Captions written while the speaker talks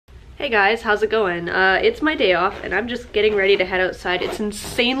Hey guys, how's it going? It's my day off and I'm just getting ready to head outside. It's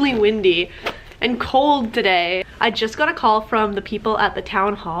insanely windy and cold today. I just got a call from the people at the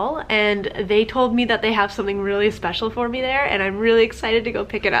town hall and they told me that they have something really special for me there and I'm really excited to go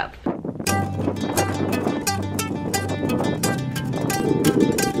pick it up.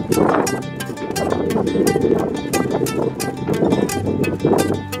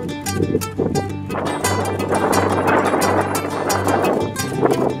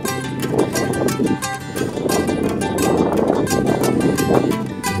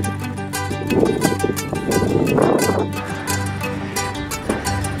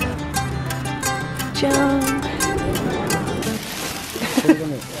 Jump.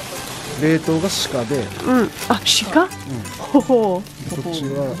 冷凍が鹿で、あ、鹿？ほほ。こっち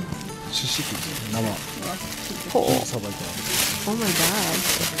はシシキ生さばいた。Oh my god.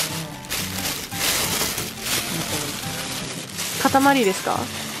 塊ですか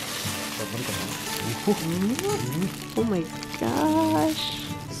？Oh my gosh.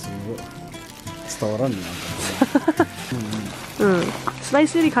 すごい。伝わらんねなんか。スライ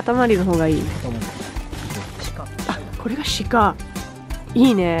スより塊の方がいい。あ、これが鹿。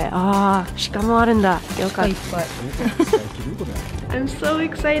いいね。ああ、鹿もあるんだ。よかった。I'm so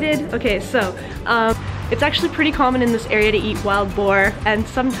excited. Okay, so it's actually pretty common in this area to eat wild boar and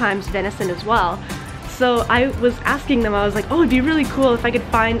sometimes venison as well. So I was asking them, I was like, oh, it'd be really cool if I could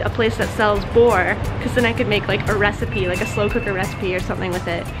find a place that sells boar, because then I could make like a recipe, like a slow cooker recipe or something with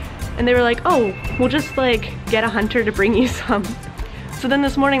it. And they were like, oh, we'll just like get a hunter to bring you some. So then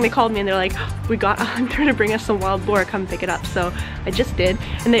this morning they called me and they're like, we got a hunter to bring us some wild boar, come pick it up. So I just did.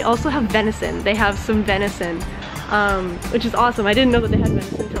 And they also have venison. They have some venison, which is awesome. I didn't know that they had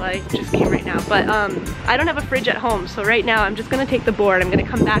venison until I just came right now. But I don't have a fridge at home. So right now I'm just gonna take the boar and I'm gonna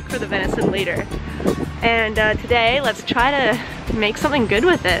come back for the venison later. And today, let's try to make something good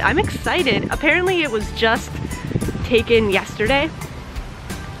with it. I'm excited. Apparently it was just taken yesterday.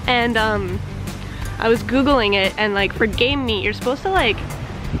 And I was Googling it and like for game meat, you're supposed to like,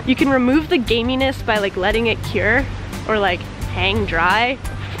 you can remove the gaminess by like letting it cure or like hang dry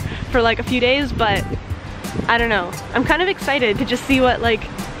for like a few days, but I don't know. I'm kind of excited to just see what like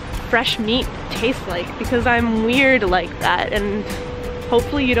fresh meat tastes like because I'm weird like that and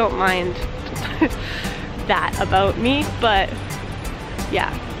hopefully you don't mind that about me, but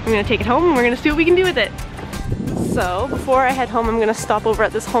yeah, I'm gonna take it home and we're gonna see what we can do with it. So before I head home, I'm gonna stop over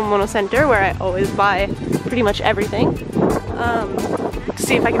at this Homemono Center where I always buy pretty much everything.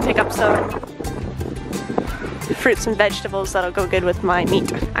 See if I can pick up some fruits and vegetables that'll go good with my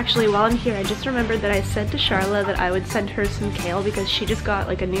meat. Actually, while I'm here, I just remembered that I said to Sharla that I would send her some kale because she just got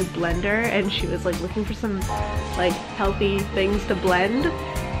like a new blender and she was like looking for some like healthy things to blend.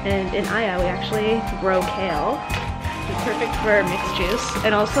 And in Aya, we actually grow kale. It's perfect for mixed juice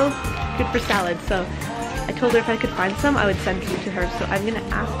and also good for salad. So I told her if I could find some, I would send some to her. So I'm gonna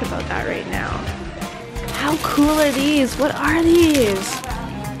ask about that right now. How cool are these? What are these?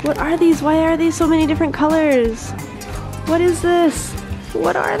 What are these? Why are these so many different colors? What is this?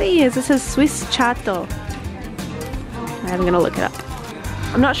 What are these? It says Swiss Chato. I'm gonna look it up.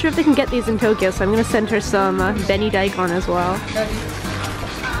 I'm not sure if they can get these in Tokyo, so I'm gonna send her some Benny Daikon as well.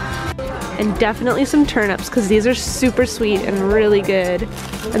 And definitely some turnips, because these are super sweet and really good.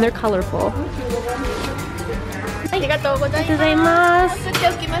 And they're colorful. ありがとうございます。作って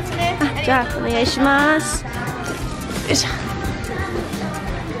おきますね。じゃあお願いします。よいしょ。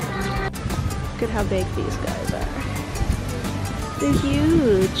Look at how big these guys are. They're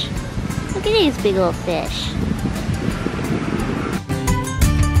huge. Look at these big old fish.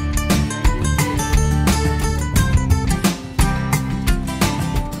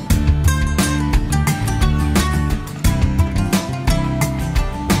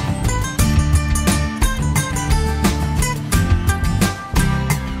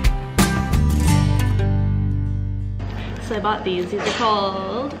 So I bought these. These are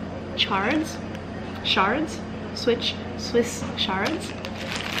called shards. Swiss shards.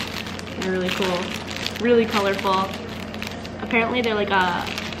 They're really cool. Really colorful. Apparently they're like a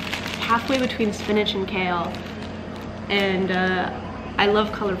halfway between spinach and kale. And I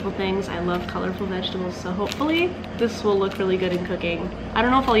love colorful things. I love colorful vegetables. So hopefully this will look really good in cooking. I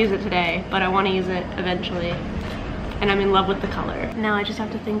don't know if I'll use it today, but I want to use it eventually. And I'm in love with the color. Now I just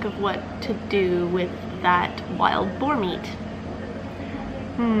have to think of what to do with that wild boar meat.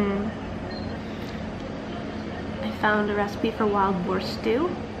 I found a recipe for wild boar stew.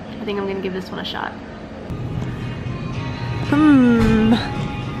 I think I'm gonna give this one a shot.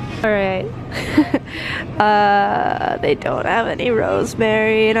 Alright. They don't have any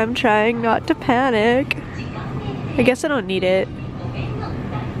rosemary and I'm trying not to panic. I guess I don't need it.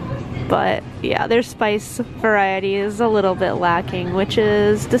 But yeah, their spice variety is a little bit lacking, which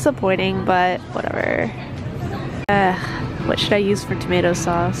is disappointing, but whatever. What should I use for tomato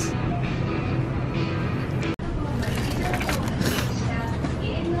sauce?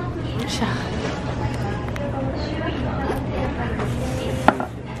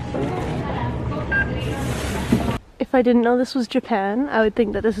 If I didn't know this was Japan, I would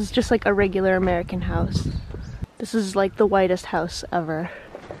think that this is just like a regular American house. This is like the whitest house ever.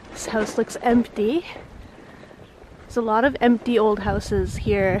 This house looks empty. There's a lot of empty old houses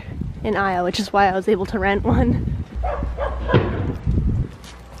here in Aya, which is why I was able to rent one.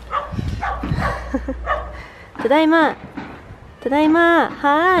 Tadaima! Tadaima!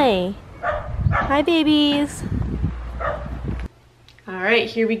 Hi! Hi, babies! Alright,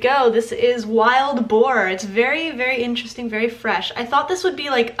 here we go. This is wild boar. It's very, very interesting, very fresh. I thought this would be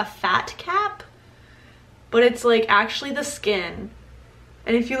like a fat cap, but it's like actually the skin.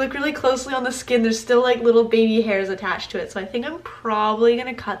 And if you look really closely on the skin, there's still like little baby hairs attached to it. So I think I'm probably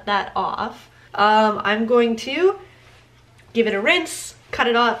gonna cut that off. I'm going to give it a rinse, cut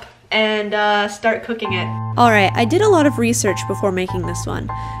it up, and start cooking it. Alright, I did a lot of research before making this one.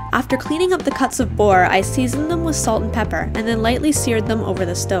 After cleaning up the cuts of boar, I seasoned them with salt and pepper, and then lightly seared them over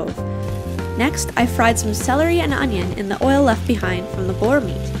the stove. Next, I fried some celery and onion in the oil left behind from the boar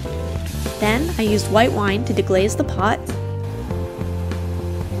meat. Then, I used white wine to deglaze the pot,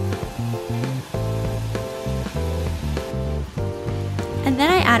 and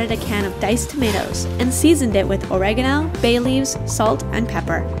then I added a can of diced tomatoes and seasoned it with oregano, bay leaves, salt, and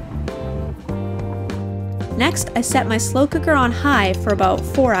pepper. Next, I set my slow cooker on high for about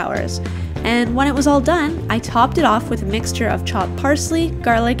 4 hours, and when it was all done, I topped it off with a mixture of chopped parsley,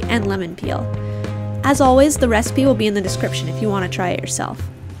 garlic, and lemon peel. As always, the recipe will be in the description if you want to try it yourself.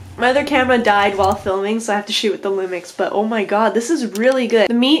 My other camera died while filming, so I have to shoot with the Lumix, but oh my god, this is really good.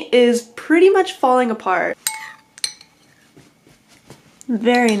 The meat is pretty much falling apart.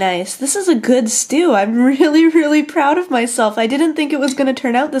 Very nice. This is a good stew. I'm really, really proud of myself. I didn't think it was gonna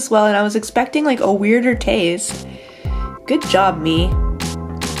turn out this well, and I was expecting like a weirder taste. Good job, me.